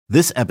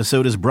This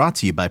episode is brought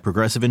to you by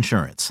Progressive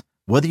Insurance.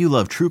 Whether you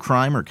love true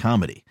crime or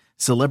comedy,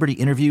 celebrity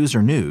interviews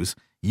or news,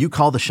 you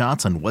call the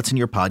shots on what's in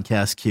your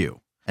podcast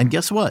queue. And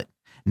guess what?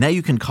 Now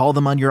you can call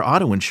them on your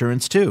auto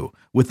insurance too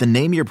with the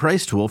Name Your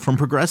Price tool from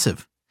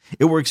Progressive.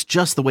 It works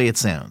just the way it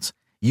sounds.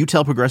 You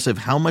tell Progressive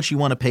how much you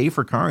want to pay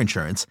for car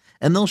insurance,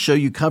 and they'll show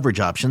you coverage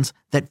options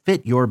that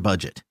fit your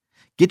budget.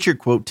 Get your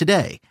quote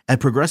today at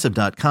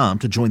Progressive.com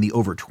to join the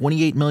over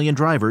 28 million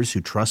drivers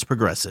who trust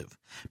Progressive.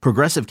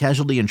 Progressive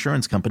Casualty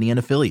Insurance Company and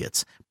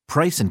Affiliates.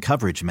 Price and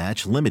coverage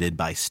match limited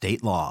by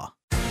state law.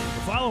 The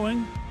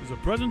following is a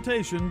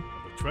presentation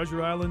of the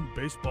Treasure Island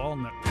Baseball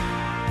Network.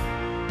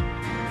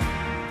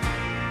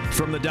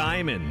 From the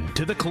diamond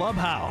to the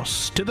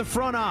clubhouse to the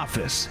front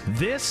office,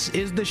 this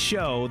is the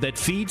show that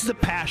feeds the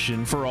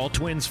passion for all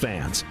Twins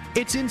fans.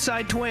 It's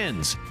Inside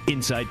Twins.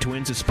 Inside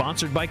Twins is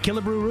sponsored by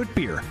Killebrew Root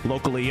Beer.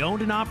 Locally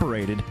owned and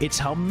operated, it's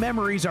how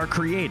memories are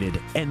created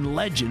and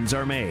legends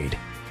are made.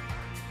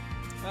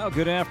 Well,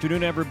 good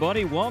afternoon,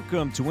 everybody.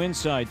 Welcome to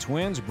Inside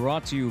Twins,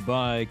 brought to you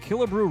by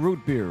Killebrew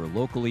Root Beer.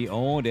 Locally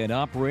owned and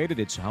operated,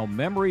 it's how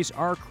memories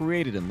are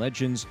created and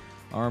legends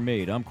are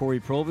made. I'm Corey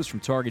Provis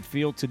from Target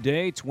Field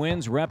today.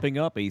 Twins wrapping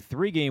up a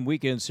 3-game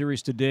weekend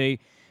series today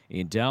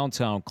in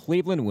downtown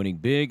Cleveland, winning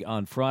big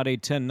on Friday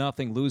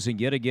 10-0, losing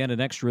yet again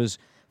in extras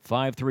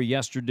 5-3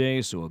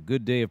 yesterday. So a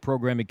good day of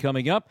programming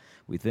coming up.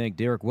 We thank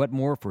Derek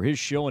Wetmore for his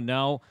show, and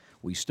now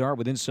we start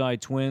with Inside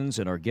Twins,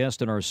 and our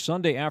guest on our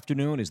Sunday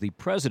afternoon is the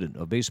president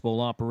of baseball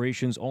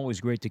operations.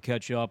 Always great to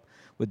catch up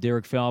with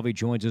Derek Falvey.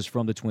 Joins us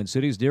from the Twin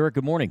Cities. Derek,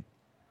 good morning.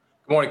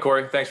 Good morning,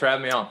 Corey. Thanks for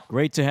having me on.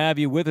 Great to have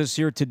you with us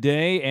here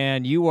today,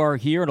 and you are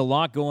here and a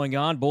lot going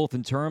on, both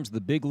in terms of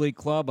the big league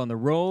club on the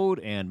road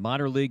and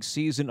minor league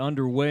season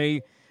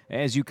underway.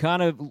 As you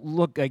kind of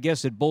look, I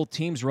guess, at both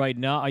teams right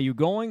now, are you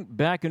going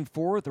back and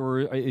forth, or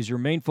is your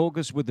main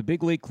focus with the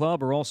big league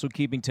club, or also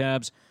keeping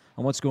tabs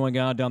on what's going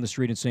on down the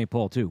street in St.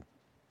 Paul, too?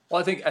 Well,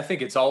 I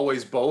think it's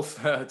always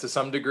both to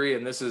some degree,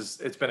 and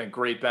it's been a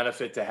great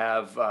benefit to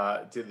have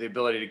the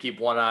ability to keep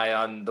one eye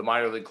on the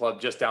minor league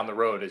club just down the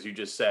road, as you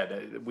just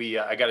said.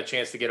 I got a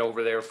chance to get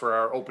over there for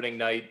our opening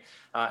night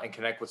and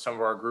connect with some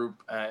of our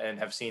group and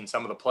have seen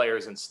some of the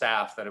players and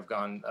staff that have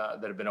gone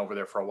that have been over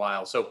there for a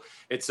while. So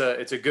it's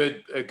a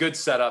good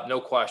setup, no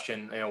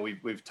question. You know,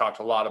 we've talked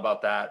a lot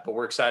about that, but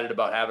we're excited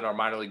about having our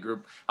minor league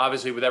group.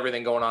 Obviously, with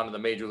everything going on in the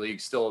major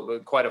leagues, still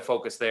quite a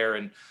focus there,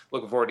 and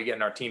looking forward to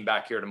getting our team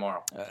back here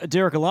tomorrow.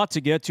 Derek, a lot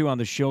to get to on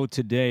the show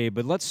today,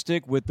 but let's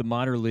stick with the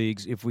minor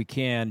leagues if we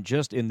can,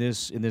 just in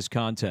this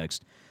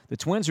context. The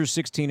Twins are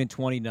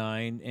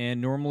 16-29,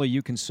 and normally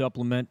you can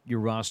supplement your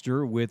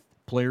roster with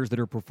players that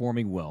are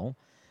performing well.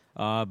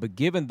 But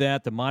given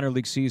that the minor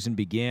league season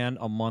began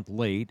a month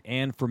late,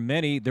 and for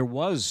many there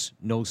was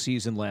no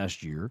season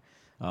last year,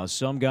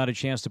 some got a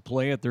chance to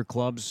play at their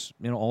club's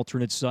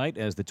alternate site,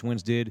 as the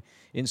Twins did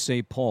in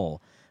St.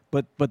 Paul.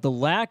 But the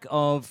lack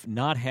of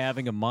not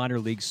having a minor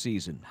league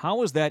season,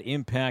 how has that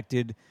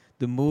impacted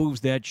the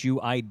moves that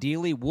you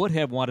ideally would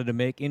have wanted to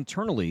make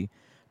internally,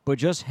 but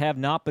just have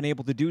not been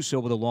able to do so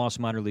with a lost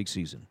minor league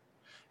season?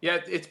 Yeah,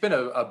 it's been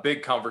a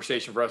big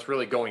conversation for us,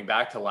 really going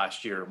back to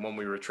last year when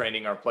we were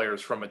training our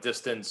players from a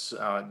distance,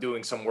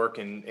 doing some work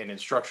in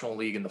instructional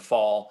league in the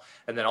fall,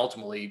 and then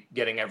ultimately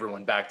getting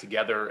everyone back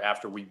together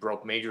after we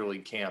broke Major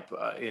League camp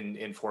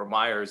in Fort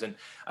Myers. And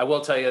I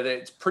will tell you that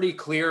it's pretty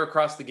clear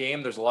across the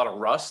game. There's a lot of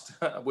rust,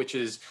 which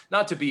is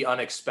not to be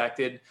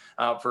unexpected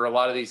for a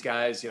lot of these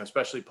guys,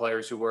 especially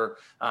players who were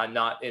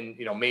not in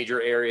major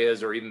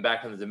areas or even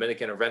back in the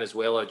Dominican or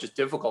Venezuela. Just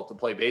difficult to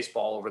play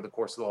baseball over the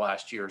course of the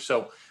last year.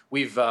 So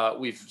we've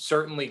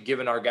certainly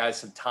given our guys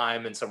some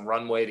time and some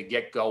runway to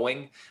get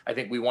going. I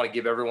think we want to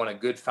give everyone a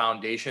good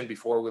foundation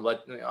before we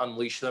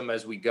unleash them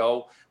as we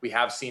go. We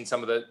have seen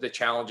some of the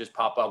challenges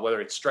pop up,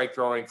 whether it's strike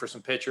throwing for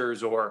some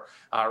pitchers or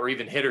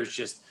even hitters,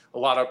 just a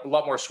lot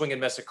more swing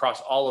and miss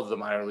across all of the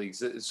minor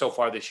leagues so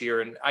far this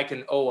year. And I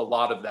can owe a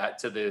lot of that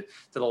to the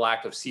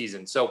lack of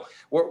season. So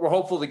we're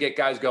hopeful to get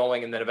guys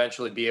going and then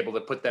eventually be able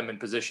to put them in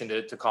position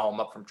to call them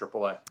up from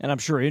AAA. And I'm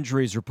sure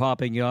injuries are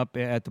popping up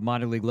at the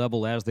minor league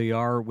level as they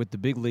are with the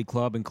big league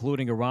club,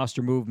 including a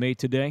roster move made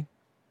today.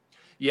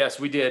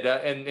 Yes, we did.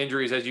 And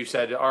injuries, as you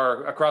said,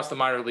 are across the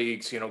minor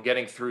leagues,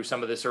 getting through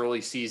some of this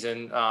early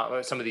season,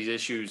 some of these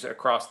issues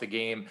across the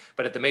game.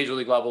 But at the major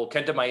league level,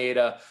 Kenta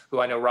Maeda, who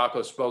I know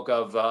Rocco spoke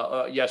of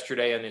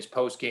yesterday in his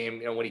post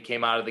game, when he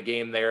came out of the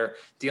game there,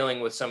 dealing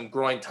with some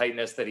groin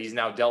tightness that he's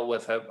now dealt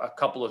with a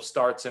couple of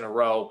starts in a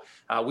row.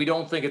 We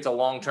don't think it's a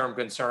long-term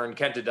concern.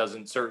 Kenta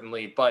doesn't,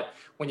 certainly. But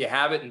when you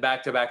have it in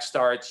back-to-back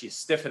starts, you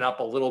stiffen up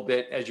a little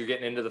bit as you're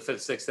getting into the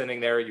fifth, sixth inning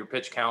there, your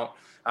pitch count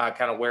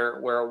kind of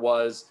where it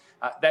was.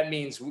 That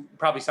means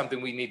probably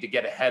something we need to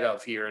get ahead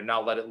of here and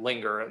not let it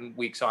linger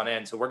weeks on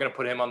end. So we're going to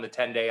put him on the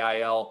 10-day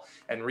IL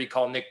and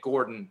recall Nick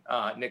Gordon.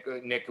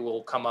 Nick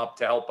will come up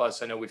to help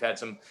us. I know we've had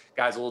some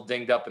guys a little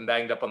dinged up and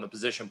banged up on the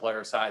position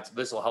player side, so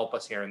this will help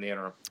us here in the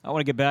interim. I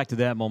want to get back to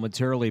that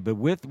momentarily, but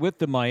with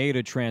the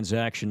Maeda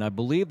transaction, I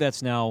believe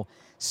that's now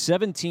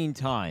 17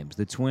 times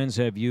the Twins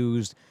have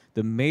used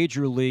the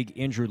major league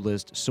injured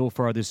list so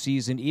far this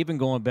season, even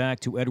going back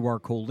to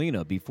Edouard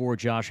Colina before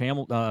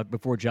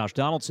Josh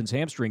Donaldson's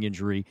hamstring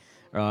injury,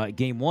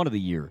 game 1 of the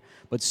year.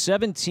 But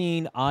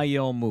 17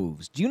 IL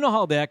moves. Do you know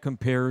how that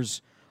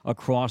compares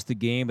across the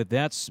game? If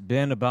that's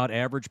been about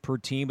average per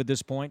team at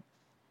this point?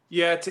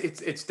 Yeah,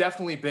 it's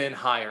definitely been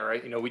higher,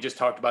 right? We just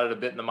talked about it a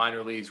bit in the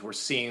minor leagues. We're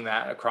seeing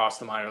that across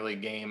the minor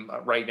league game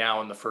right now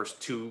in the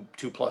first two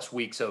plus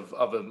weeks of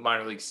a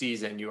minor league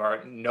season. You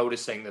are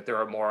noticing that there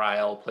are more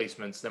IL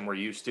placements than we're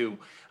used to.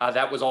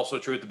 That was also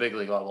true at the big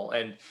league level.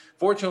 And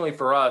fortunately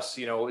for us,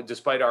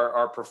 despite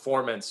our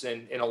performance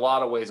in a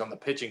lot of ways on the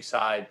pitching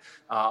side,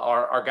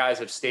 our guys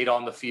have stayed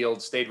on the field,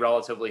 stayed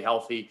relatively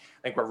healthy.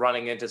 I think we're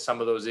running into some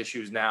of those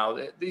issues now.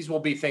 These will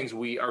be things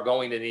we are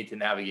going to need to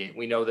navigate.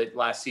 We know that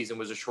last season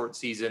was a short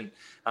season.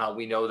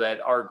 We know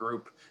that our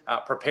group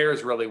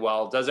prepares really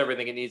well, does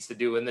everything it needs to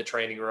do in the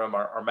training room.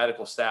 Our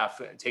medical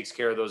staff takes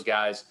care of those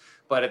guys.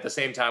 But at the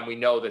same time, we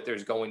know that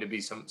there's going to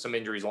be some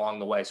injuries along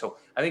the way. So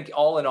I think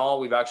all in all,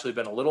 we've actually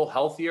been a little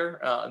healthier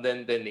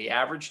than the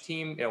average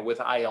team, with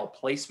IL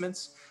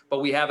placements. But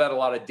we have had a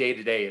lot of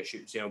day-to-day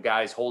issues,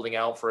 guys holding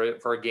out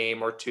for a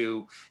game or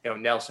two.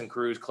 Nelson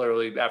Cruz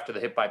clearly after the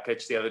hit by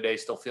pitch the other day,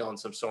 still feeling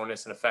some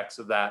soreness and effects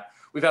of that.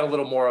 We've had a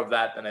little more of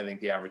that than I think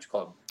the average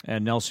club.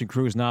 And Nelson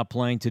Cruz not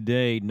playing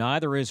today.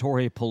 Neither is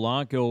Jorge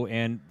Polanco.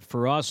 And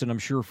for us, and I'm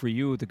sure for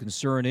you, the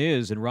concern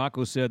is, and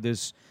Rocco said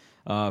this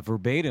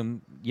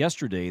verbatim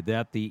yesterday,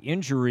 that the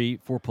injury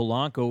for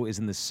Polanco is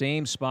in the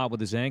same spot with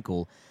his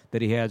ankle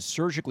that he had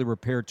surgically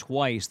repaired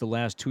twice the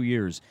last 2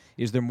 years.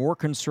 Is there more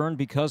concern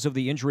because of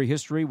the injury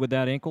history with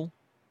that ankle?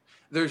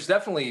 There's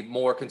definitely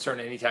more concern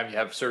anytime you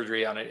have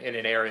surgery on it in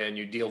an area and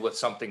you deal with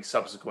something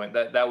subsequent.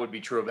 That would be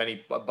true of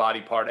any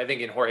body part. I think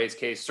in Jorge's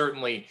case,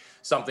 certainly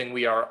something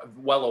we are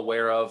well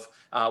aware of.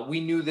 We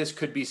knew this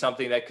could be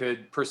something that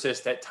could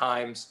persist at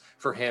times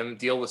for him,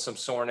 deal with some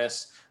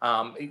soreness.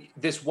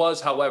 This was,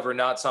 however,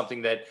 not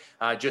something that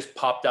just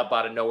popped up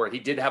out of nowhere. He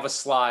did have a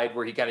slide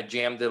where he kind of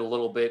jammed it a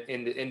little bit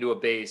into a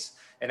base.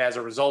 And as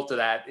a result of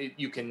that,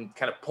 you can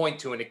kind of point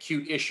to an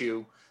acute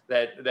issue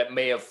that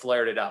may have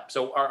flared it up.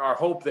 So our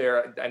hope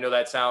there, I know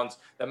that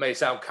may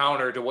sound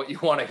counter to what you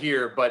want to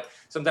hear, but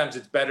sometimes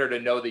it's better to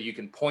know that you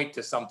can point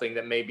to something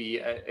that may be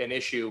an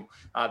issue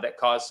that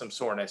caused some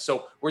soreness.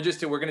 So we're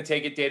going to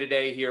take it day to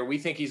day here. We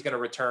think he's going to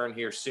return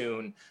here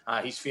soon.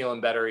 He's feeling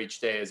better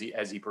each day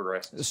as he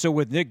progresses. So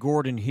with Nick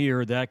Gordon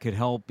here, that could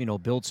help,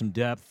 build some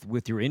depth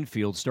with your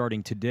infield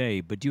starting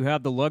today. But do you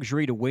have the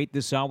luxury to wait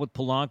this out with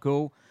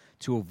Polanco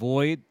to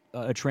avoid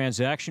a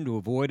transaction, to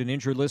avoid an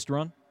injured list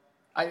run?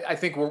 I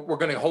think we're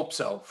going to hope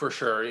so, for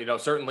sure.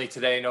 Certainly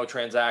today, no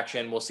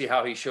transaction. We'll see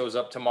how he shows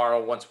up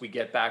tomorrow once we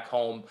get back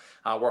home.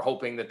 We're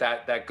hoping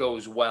that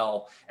goes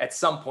well. At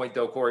some point,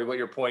 though, Corey, what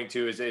you're pointing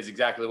to is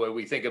exactly the way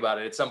we think about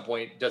it. At some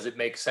point, does it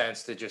make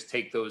sense to just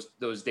take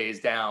those days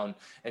down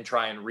and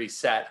try and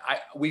reset?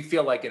 We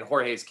feel like in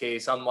Jorge's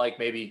case, unlike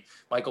maybe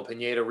Michael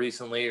Pineda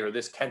recently or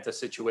this Kenta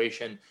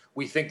situation,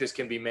 we think this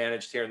can be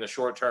managed here in the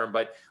short term.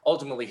 But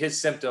ultimately, his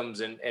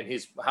symptoms and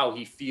how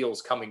he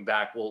feels coming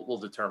back will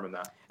determine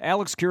that.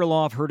 Alex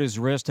Kirilloff hurt his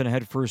wrist in a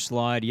headfirst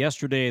slide.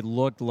 Yesterday, it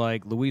looked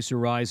like Luis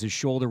Arraez's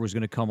shoulder was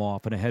going to come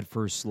off in a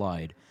headfirst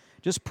slide.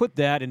 Just put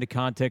that into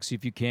context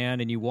if you can,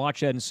 and you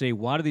watch that and say,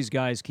 why do these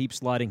guys keep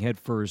sliding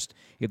headfirst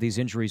if these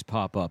injuries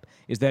pop up?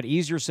 Is that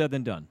easier said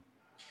than done?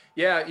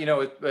 Yeah,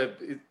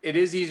 it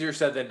is easier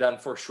said than done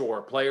for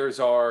sure. Players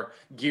are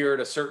geared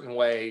a certain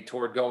way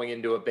toward going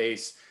into a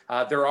base.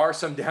 There are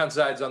some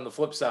downsides on the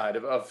flip side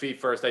of feet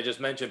first. I just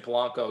mentioned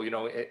Polanco,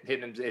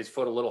 hitting his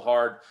foot a little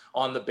hard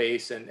on the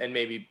base and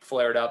maybe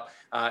flared up.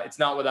 It's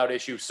not without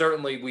issue.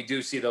 Certainly we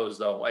do see those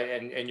though.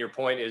 And your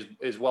point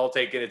is well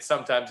taken. It's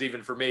sometimes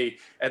even for me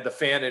and the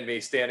fan in me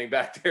standing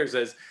back there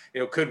says,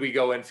 could we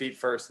go in feet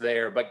first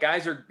there? But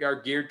guys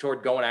are geared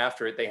toward going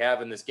after it. They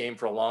have in this game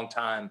for a long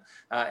time.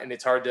 And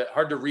it's hard to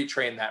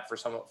retrain that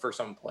for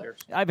some players.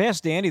 I've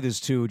asked Danny this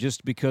too,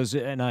 just because,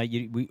 and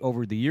we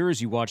over the years,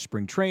 you watch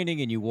spring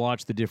training and you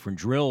watch the different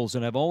drills,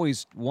 and I've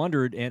always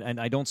wondered,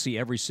 and I don't see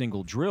every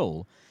single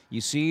drill.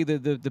 You see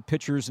the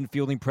pitchers in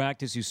fielding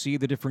practice, you see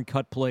the different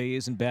cut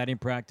plays and batting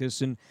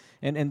practice, and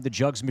the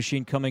jugs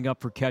machine coming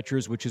up for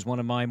catchers, which is one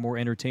of my more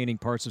entertaining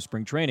parts of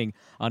spring training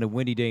on a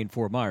windy day in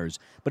Fort Myers.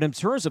 But in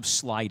terms of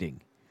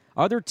sliding,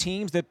 are there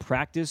teams that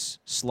practice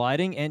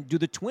sliding, and do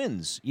the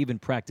Twins even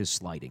practice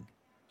sliding?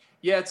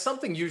 Yeah, it's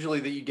something usually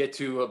that you get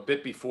to a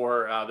bit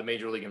before the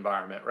major league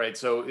environment, right?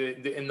 So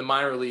in the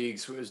minor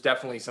leagues, there's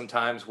definitely some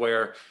times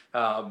where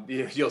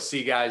you'll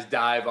see guys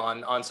dive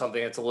on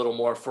something that's a little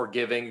more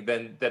forgiving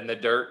than the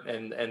dirt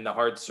and the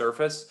hard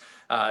surface.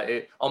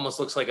 It almost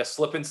looks like a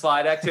slip and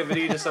slide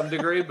activity to some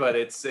degree, but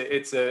it's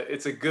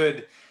a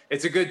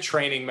good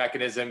training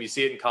mechanism. You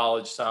see it in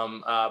college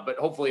some, but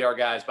hopefully our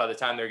guys, by the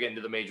time they're getting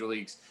to the major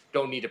leagues,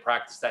 don't need to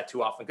practice that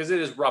too often because it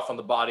is rough on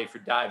the body for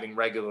diving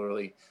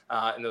regularly,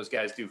 and those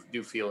guys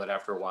do feel it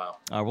after a while.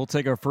 We'll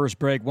take our first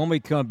break. When we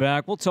come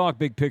back, we'll talk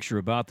big picture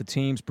about the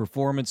team's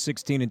performance,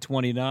 16 and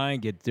 29.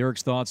 Get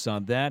Derek's thoughts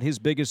on that. His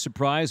biggest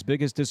surprise,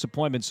 biggest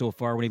disappointment so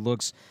far when he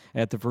looks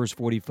at the first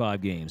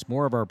 45 games.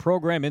 More of our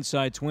program,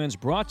 Inside Twins,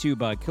 brought to you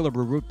by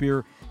Killebrew Root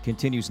Beer,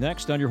 continues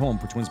next on your home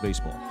for Twins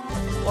baseball.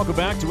 Welcome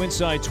back to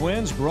Inside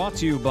Twins, brought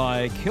to you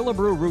by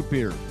Killebrew Root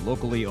Beer.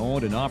 Locally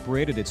owned and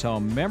operated, it's how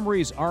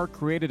memories are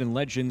created and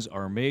legends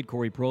are made.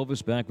 Corey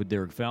Provis back with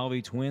Derek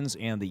Falvey. Twins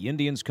and the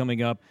Indians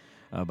coming up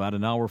about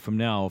an hour from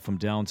now from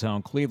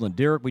downtown Cleveland.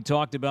 Derek, we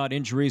talked about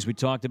injuries. We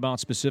talked about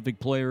specific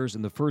players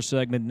in the first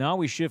segment. Now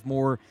we shift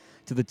more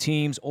to the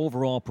team's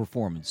overall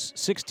performance.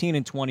 16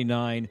 and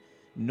 29.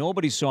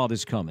 Nobody saw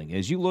this coming.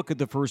 As you look at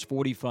the first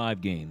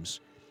 45 games,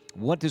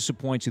 what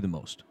disappoints you the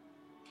most?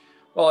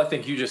 Well, I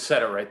think you just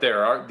said it right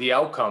there. The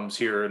outcomes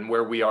here and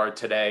where we are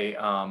today.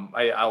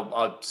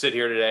 I'll sit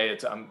here today.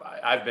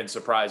 I've been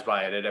surprised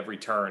by it at every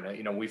turn.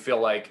 We feel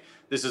like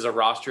this is a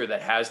roster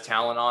that has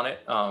talent on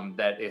it,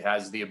 that it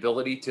has the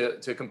ability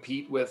to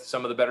compete with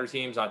some of the better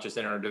teams, not just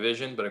in our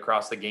division, but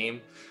across the game.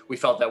 We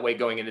felt that way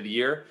going into the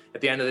year.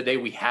 At the end of the day,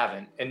 we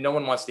haven't, and no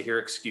one wants to hear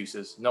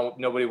excuses.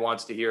 Nobody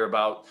wants to hear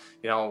about,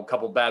 a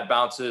couple bad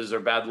bounces or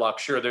bad luck.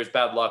 Sure, there's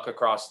bad luck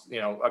across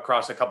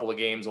a couple of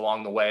games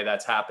along the way.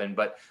 That's happened,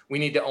 but we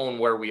need to own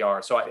where we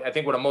are. So I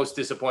think what I'm most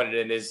disappointed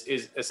in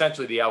is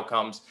essentially the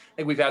outcomes. I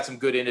think we've had some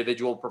good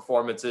individual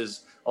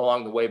performances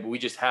along the way, but we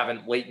just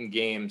haven't late in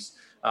games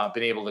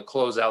been able to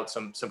close out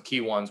some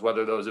key ones,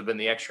 whether those have been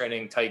the extra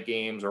inning tight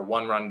games or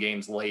one-run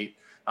games late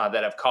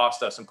that have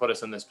cost us and put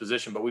us in this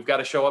position. But we've got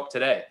to show up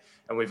today,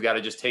 and we've got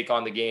to just take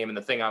on the game. And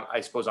the thing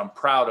I suppose I'm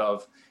proud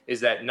of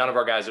is that none of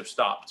our guys have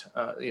stopped.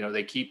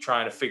 They keep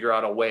trying to figure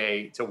out a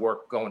way to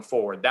work going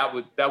forward. That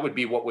would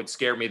be what would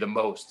scare me the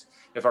most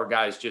if our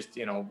guys just,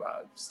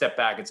 step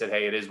back and said,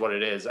 hey, it is what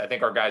it is. I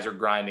think our guys are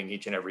grinding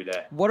each and every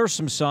day. What are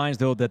some signs,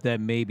 though,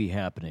 that may be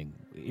happening?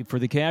 For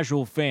the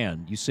casual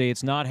fan, you say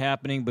it's not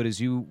happening, but as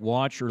you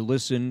watch or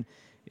listen,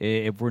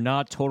 if we're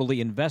not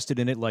totally invested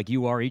in it like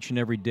you are each and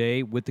every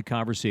day with the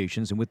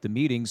conversations and with the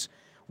meetings,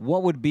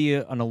 what would be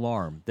an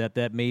alarm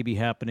that may be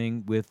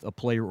happening with a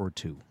player or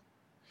two?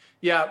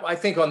 Yeah, I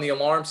think on the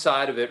alarm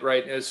side of it,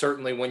 right,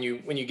 certainly when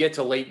you get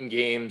to late in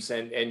games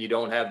and you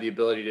don't have the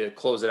ability to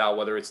close it out,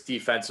 whether it's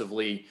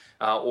defensively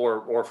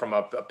or from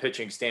a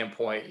pitching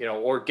standpoint,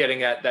 or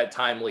getting that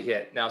timely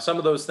hit. Now, some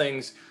of those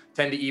things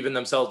tend to even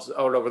themselves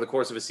out over the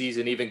course of a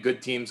season. Even good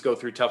teams go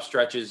through tough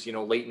stretches,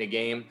 late in a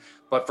game.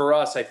 But for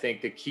us, I think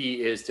the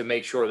key is to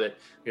make sure that,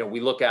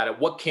 we look at it.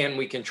 What can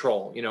we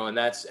control? And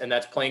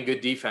that's playing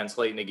good defense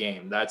late in the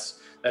game. That's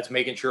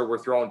making sure we're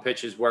throwing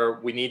pitches where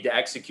we need to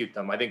execute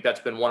them. I think that's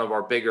been one of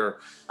our bigger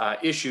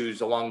issues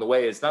along the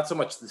way. It's not so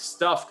much the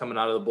stuff coming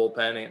out of the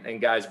bullpen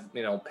and guys,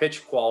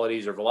 pitch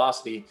qualities or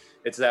velocity.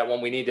 It's that when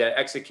we need to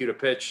execute a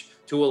pitch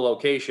to a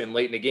location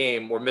late in the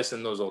game, we're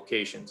missing those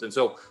locations. And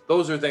so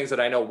those are things that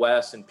I know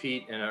Wes and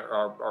Pete and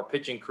our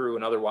pitching crew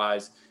and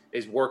otherwise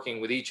is working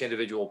with each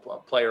individual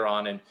player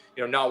on. And,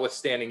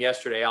 notwithstanding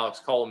yesterday,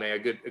 Alex Colomé,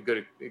 a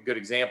good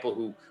example,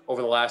 who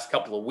over the last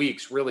couple of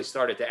weeks really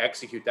started to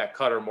execute that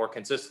cutter more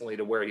consistently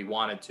to where he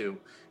wanted to.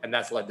 And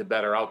that's led to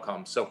better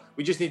outcomes. So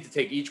we just need to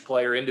take each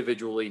player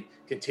individually,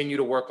 continue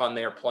to work on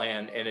their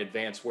plan and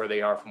advance where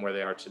they are from where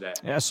they are today.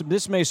 Yeah, so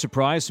this may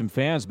surprise some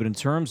fans, but in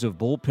terms of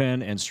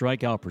bullpen and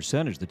strikeout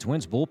percentage, the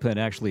Twins bullpen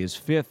actually is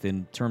fifth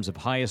in terms of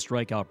highest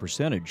strikeout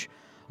percentage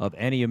of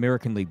any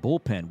American League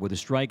bullpen. Where the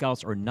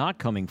strikeouts are not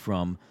coming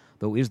from,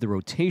 though, is the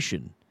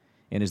rotation.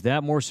 And is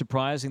that more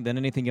surprising than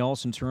anything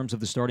else in terms of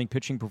the starting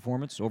pitching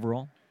performance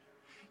overall?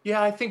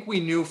 Yeah, I think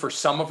we knew for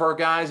some of our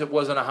guys it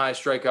wasn't a high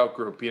strikeout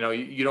group. You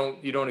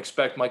don't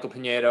expect Michael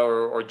Pineda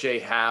or Jay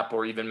Happ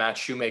or even Matt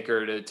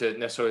Shoemaker to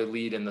necessarily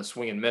lead in the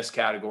swing and miss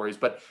categories.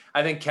 But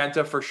I think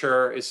Kenta for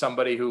sure is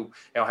somebody who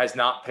has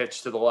not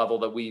pitched to the level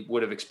that we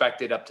would have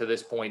expected up to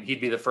this point. He'd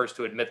be the first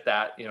to admit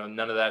that.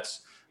 None of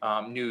that's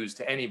news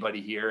to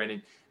anybody here.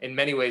 And in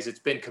many ways, it's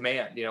been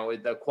command.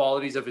 The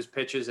qualities of his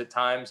pitches at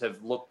times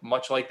have looked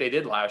much like they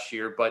did last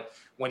year. But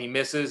when he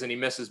misses and he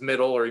misses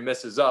middle or he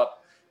misses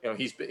up,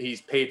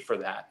 he's paid for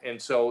that. And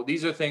so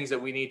these are things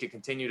that we need to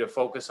continue to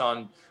focus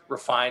on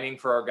refining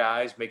for our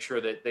guys, make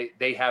sure that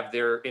they have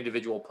their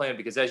individual plan.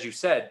 Because as you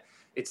said,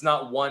 it's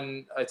not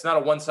a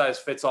one size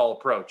fits all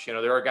approach.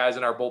 There are guys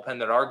in our bullpen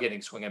that are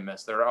getting swing and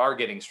miss, that are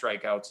getting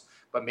strikeouts,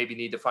 but maybe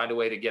need to find a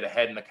way to get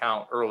ahead in the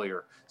count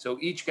earlier. So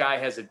each guy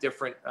has a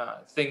different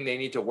thing they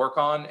need to work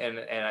on, and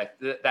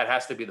that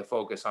has to be the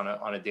focus on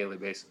a daily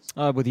basis.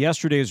 With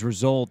yesterday's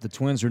result, the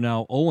Twins are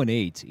now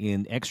 0-8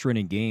 in extra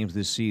inning games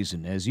this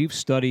season. As you've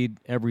studied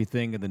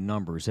everything in the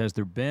numbers, has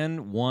there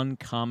been one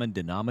common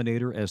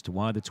denominator as to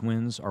why the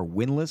Twins are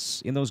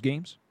winless in those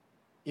games?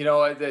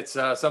 It's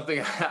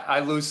something I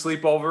lose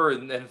sleep over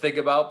and think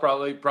about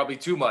probably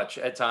too much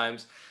at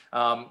times.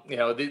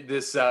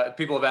 This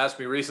people have asked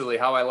me recently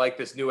how I like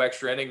this new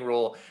extra inning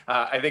rule.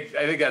 I think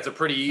that's a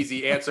pretty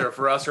easy answer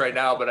for us right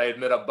now, but I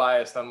admit I'm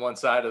biased on one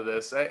side of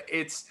this.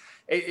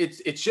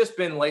 it's just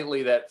been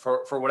lately that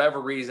for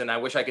whatever reason, I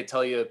wish I could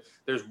tell you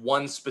there's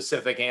one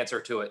specific answer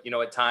to it.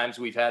 At times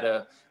we've had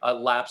a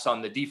lapse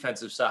on the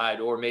defensive side,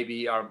 or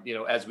maybe our,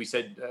 as we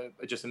said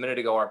just a minute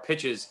ago, our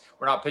pitches,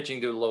 we're not pitching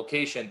to the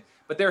location.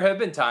 But there have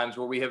been times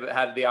where we have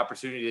had the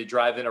opportunity to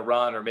drive in a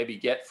run or maybe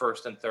get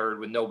first and third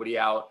with nobody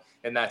out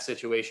in that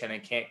situation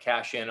and can't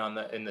cash in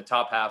in the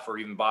top half or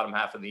even bottom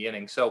half of the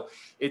inning. So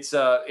it's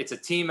a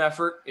team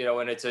effort,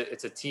 and it's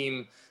a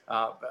team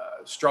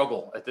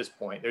struggle at this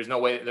point. There's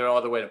no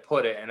other way to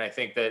put it. And I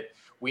think that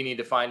we need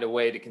to find a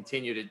way to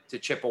continue to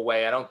chip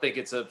away. I don't think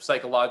it's a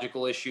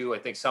psychological issue. I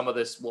think some of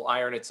this will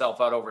iron itself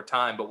out over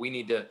time, but we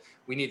need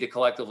to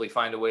collectively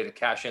find a way to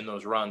cash in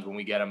those runs when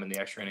we get them in the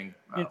extra inning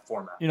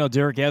format.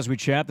 Derek, as we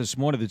chat this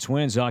morning, the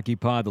Twins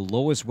occupy the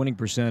lowest winning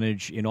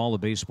percentage in all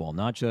of baseball,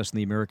 not just in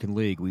the American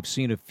League. We've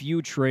seen a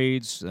few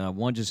trades.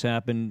 One just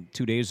happened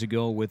 2 days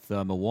ago with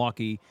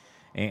Milwaukee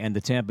and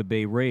the Tampa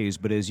Bay Rays.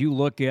 But as you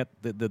look at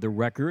the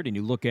record and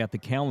you look at the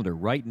calendar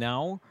right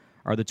now,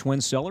 are the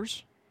Twins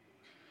sellers?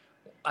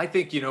 I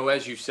think,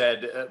 as you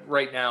said,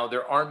 right now,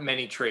 there aren't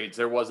many trades.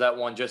 There was that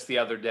one just the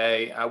other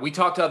day. We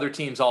talk to other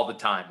teams all the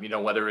time,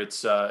 whether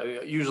it's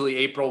usually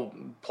April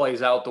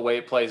plays out the way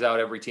it plays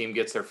out. Every team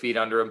gets their feet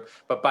under them.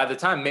 But by the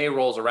time May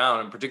rolls around,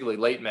 and particularly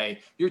late May,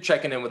 you're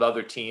checking in with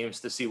other teams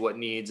to see what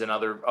needs and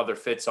other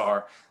fits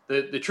are.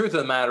 The truth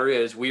of the matter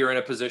is we are in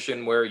a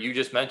position where you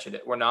just mentioned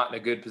it. We're not in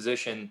a good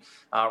position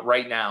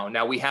right now.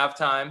 Now we have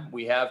time.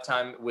 We have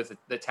time with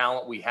the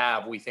talent we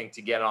have, we think,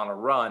 to get on a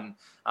run.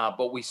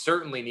 But we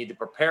certainly need to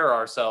prepare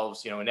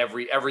ourselves, in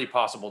every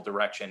possible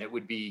direction. It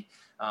would be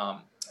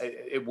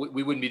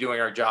we wouldn't be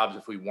doing our jobs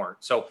if we weren't.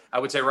 So I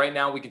would say right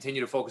now we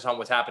continue to focus on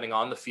what's happening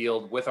on the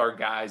field with our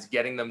guys,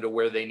 getting them to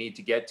where they need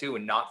to get to,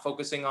 and not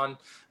focusing on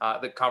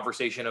the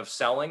conversation of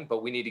selling.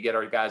 But we need to get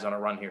our guys on a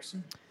run here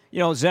soon.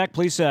 Zach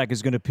Plesac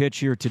is going to pitch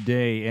here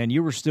today, and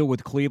you were still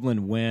with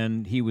Cleveland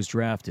when he was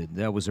drafted.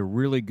 That was a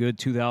really good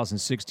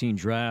 2016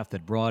 draft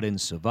that brought in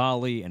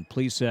Savali and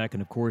Plesac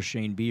and, of course,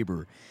 Shane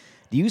Bieber.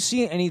 Do you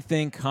see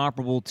anything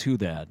comparable to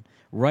that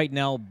right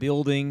now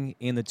building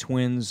in the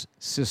Twins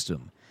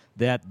system,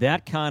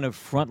 that kind of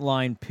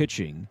frontline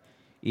pitching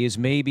is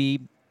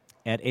maybe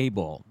at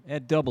A-ball,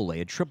 at AA,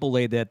 at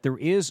AAA, that there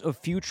is a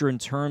future in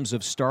terms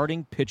of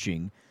starting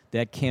pitching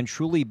that can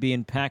truly be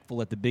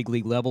impactful at the big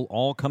league level,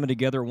 all coming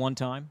together at one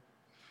time?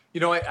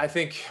 I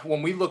think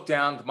when we look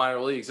down to minor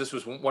leagues, this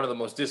was one of the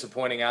most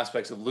disappointing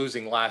aspects of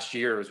losing last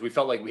year, is we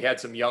felt like we had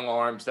some young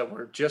arms that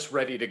were just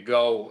ready to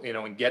go,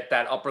 and get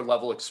that upper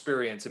level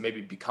experience and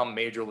maybe become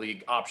major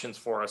league options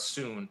for us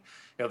soon.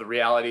 The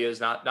reality is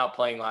not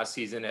playing last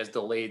season has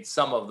delayed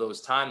some of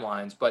those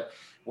timelines. But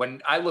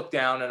when I look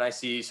down and I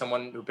see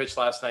someone who pitched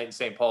last night in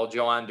St. Paul,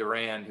 Joan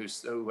Duran,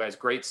 who has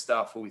great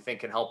stuff, who we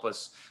think can help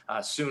us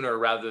sooner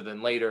rather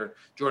than later,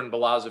 Jordan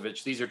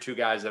Balazovic, these are two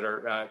guys that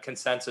are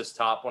consensus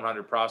top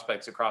 100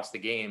 prospects across the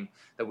game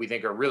that we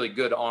think are really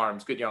good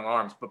arms, good young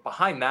arms. But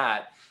behind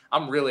that,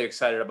 I'm really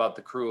excited about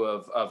the crew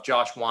of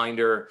Josh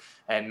Winder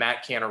and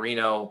Matt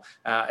Canarino,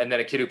 and then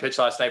a kid who pitched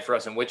last night for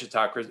us in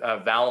Wichita, Chris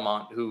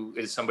Valamont, who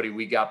is somebody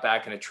we got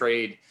back in a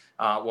trade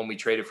when we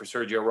traded for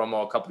Sergio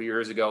Romo a couple of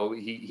years ago.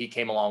 He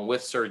came along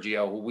with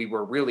Sergio, who we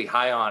were really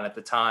high on at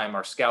the time.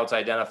 Our scouts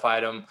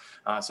identified him,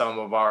 some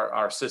of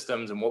our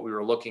systems and what we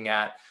were looking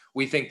at.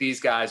 We think these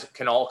guys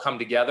can all come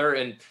together,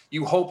 and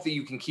you hope that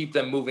you can keep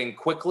them moving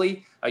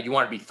quickly. You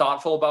want to be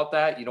thoughtful about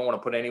that. You don't want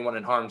to put anyone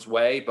in harm's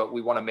way, but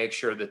we want to make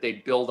sure that they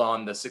build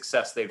on the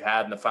success they've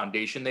had and the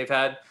foundation they've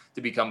had to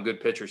become good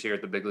pitchers here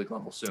at the big league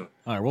level soon.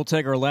 All right, we'll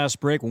take our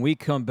last break. When we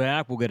come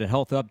back, we'll get a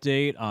health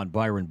update on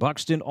Byron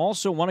Buxton.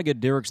 Also want to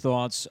get Derek's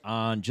thoughts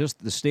on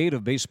just the state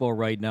of baseball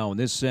right now. In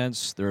this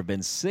sense, there have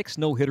been 6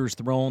 no-hitters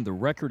thrown. The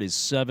record is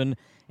 7,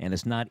 and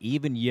it's not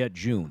even yet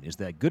June. Is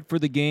that good for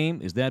the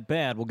game? Is that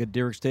bad? We'll get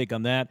Derek's take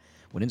on that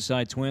when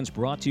Inside Twins,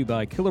 brought to you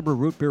by Killebrew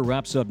Root Beer,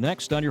 wraps up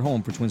next on your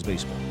home for Twins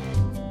baseball.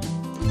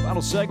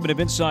 Final segment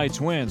of Inside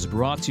Twins,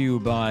 brought to you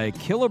by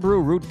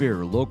Killebrew Root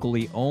Beer,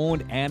 locally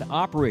owned and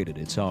operated.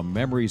 It's how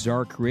memories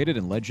are created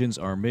and legends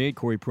are made.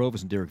 Corey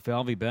Provis and Derek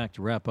Falvey back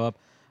to wrap up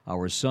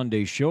our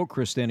Sunday show.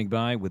 Chris standing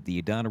by with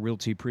the Donna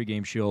Realty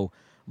pregame show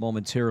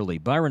momentarily.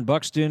 Byron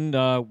Buxton,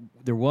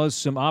 there was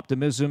some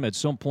optimism at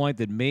some point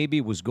that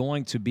maybe was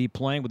going to be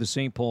playing with the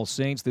St. Paul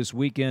Saints this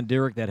weekend.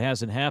 Derek, that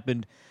hasn't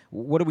happened.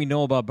 What do we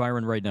know about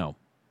Byron right now?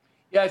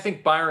 Yeah, I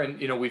think Byron,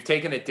 we've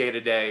taken it day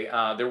to day.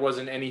 There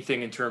wasn't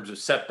anything in terms of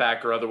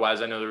setback or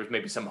otherwise. I know there was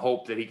maybe some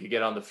hope that he could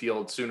get on the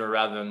field sooner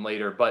rather than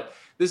later, but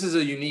this is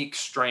a unique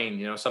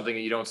strain, something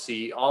that you don't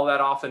see all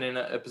that often in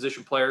a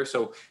position player.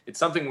 So it's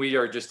something we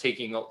are just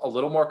taking a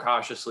little more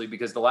cautiously,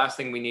 because the last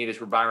thing we need is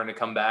for Byron to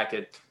come back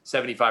at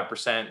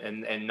 75%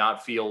 and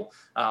not feel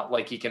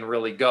like he can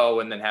really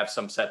go and then have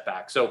some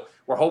setback. So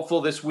we're hopeful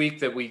this week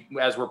that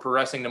as we're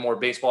progressing to more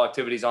baseball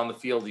activities on the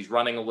field, he's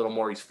running a little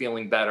more, he's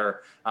feeling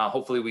better.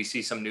 Hopefully we see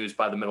see some news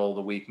by the middle of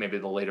the week, maybe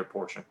the later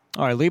portion.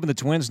 All right, leaving the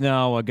Twins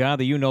now, a guy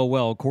that you know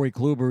well, Corey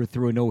Kluber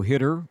threw a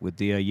no-hitter with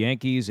the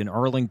Yankees in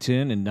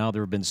Arlington, and now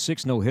there have been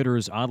 6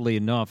 no-hitters. Oddly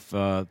enough,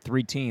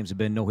 3 teams have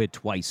been no-hit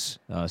twice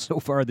so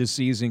far this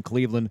season,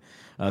 Cleveland,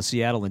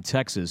 Seattle, and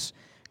Texas.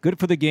 Good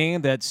for the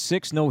game. That's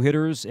 6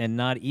 no-hitters, and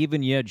not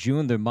even yet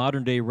June. The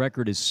modern-day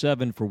record is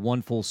 7 for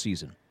one full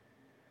season.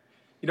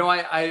 You know,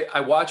 I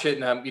watch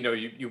it, and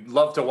you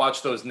love to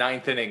watch those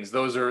 9th innings.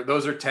 Those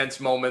are tense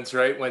moments,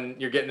 right? When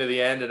you're getting to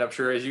the end, and I'm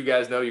sure, as you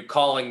guys know, you're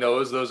calling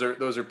those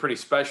are pretty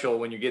special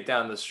when you get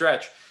down the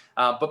stretch.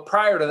 But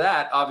prior to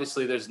that,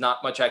 obviously, there's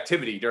not much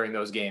activity during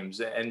those games,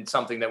 and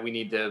something that we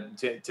need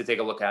to take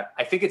a look at.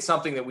 I think it's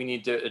something that we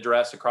need to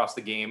address across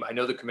the game. I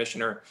know the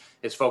commissioner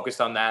is focused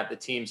on that. The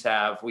teams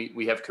have.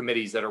 We have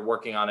committees that are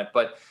working on it,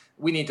 but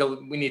we need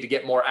to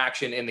get more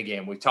action in the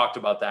game. We've talked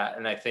about that,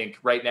 and I think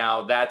right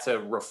now that's a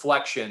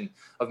reflection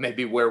of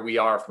maybe where we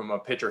are from a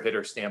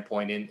pitcher-hitter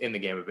standpoint in the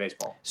game of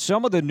baseball.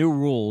 Some of the new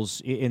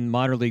rules in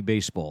minor league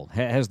baseball,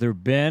 has there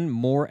been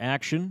more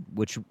action,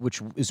 which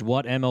is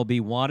what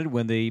MLB wanted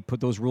when they put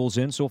those rules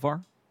in so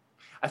far?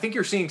 I think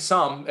you're seeing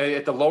some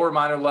at the lower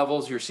minor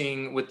levels. You're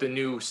seeing with the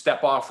new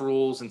step-off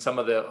rules and some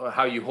of the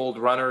how you hold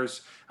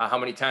runners, how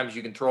many times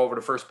you can throw over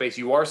to first base.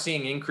 You are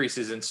seeing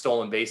increases in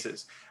stolen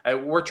bases.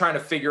 We're trying to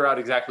figure out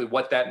exactly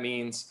what that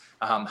means,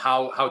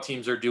 how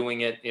teams are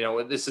doing it.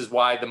 This is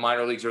why the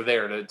minor leagues are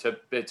there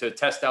to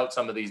test out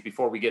some of these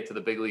before we get to the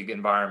big league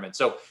environment.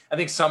 So I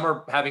think some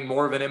are having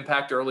more of an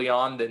impact early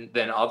on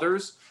than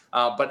others.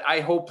 But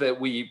I hope that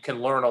we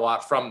can learn a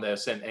lot from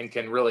this and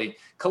can really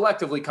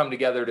collectively come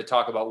together to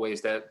talk about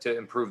ways to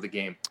improve the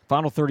game.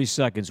 Final 30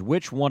 seconds.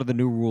 Which one of the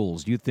new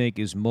rules do you think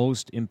is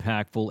most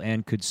impactful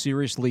and could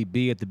seriously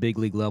be at the big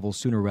league level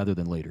sooner rather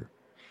than later?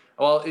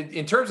 Well,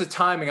 in terms of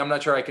timing, I'm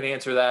not sure I can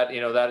answer that.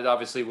 That is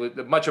obviously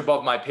much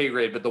above my pay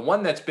grade. But the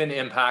one that's been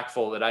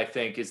impactful that I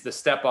think is the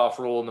step-off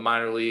rule in the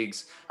minor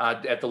leagues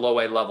at the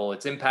low A level.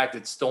 It's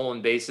impacted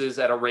stolen bases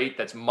at a rate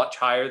that's much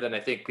higher than I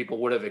think people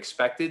would have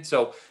expected.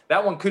 So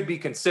that one could be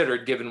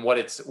considered given what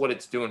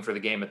it's doing for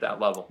the game at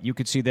that level. You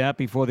could see that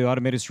before the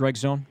automated strike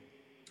zone?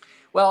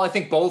 Well, I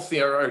think both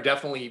are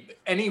definitely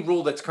 – any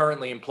rule that's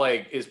currently in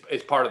play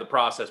is part of the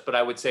process. But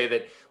I would say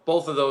that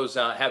both of those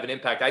have an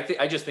impact.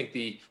 I just think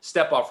the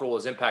step-off rule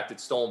has impacted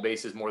stolen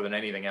bases more than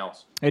anything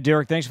else. Hey,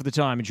 Derek, thanks for the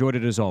time. Enjoyed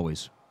it as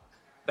always.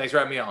 Thanks for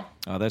having me on.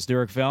 That's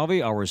Derek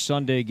Falvey, our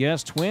Sunday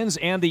guest. Twins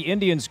and the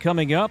Indians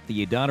coming up.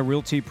 The Edana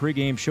Realty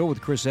pregame show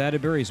with Chris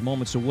Atterbury is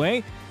moments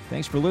away.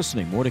 Thanks for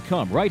listening. More to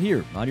come right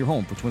here on your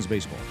home for Twins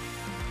baseball.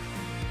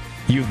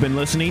 You've been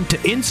listening to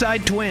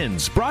Inside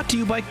Twins, brought to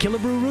you by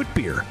Killebrew Root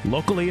Beer.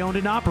 Locally owned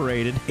and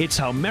operated, it's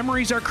how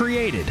memories are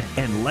created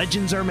and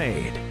legends are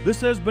made.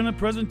 This has been a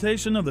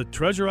presentation of the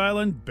Treasure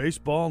Island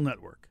Baseball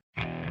Network.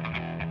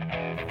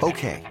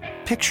 Okay,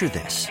 picture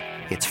this.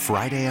 It's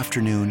Friday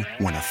afternoon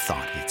when a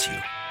thought hits you.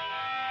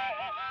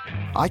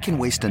 I can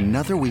waste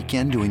another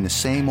weekend doing the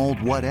same old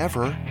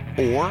whatever,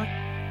 or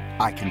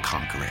I can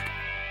conquer it.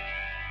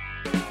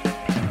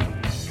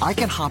 I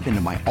can hop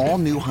into my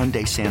all-new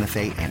Hyundai Santa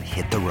Fe and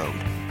hit the road.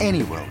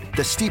 Any road.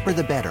 The steeper,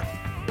 the better.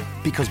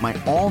 Because my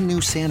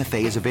all-new Santa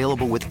Fe is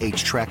available with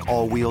H-Track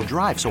all-wheel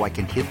drive, so I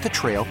can hit the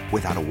trail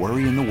without a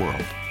worry in the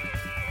world.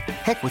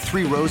 Heck, with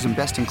 3 rows and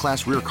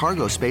best-in-class rear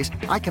cargo space,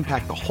 I can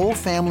pack the whole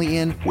family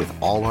in with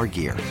all our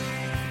gear.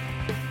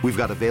 We've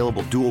got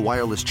available dual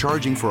wireless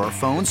charging for our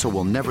phones, so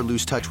we'll never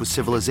lose touch with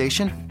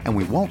civilization, and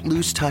we won't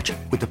lose touch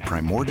with the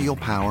primordial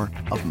power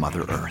of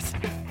Mother Earth.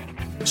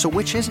 So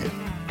which is it?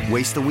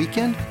 Waste the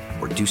weekend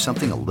or do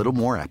something a little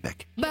more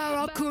epic?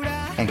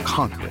 And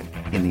conquer it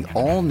in the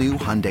all-new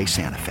Hyundai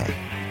Santa Fe.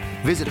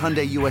 Visit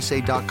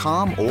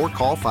HyundaiUSA.com or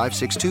call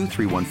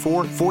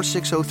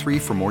 562-314-4603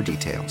 for more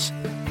details.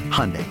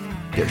 Hyundai,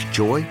 there's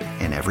joy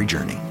in every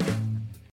journey.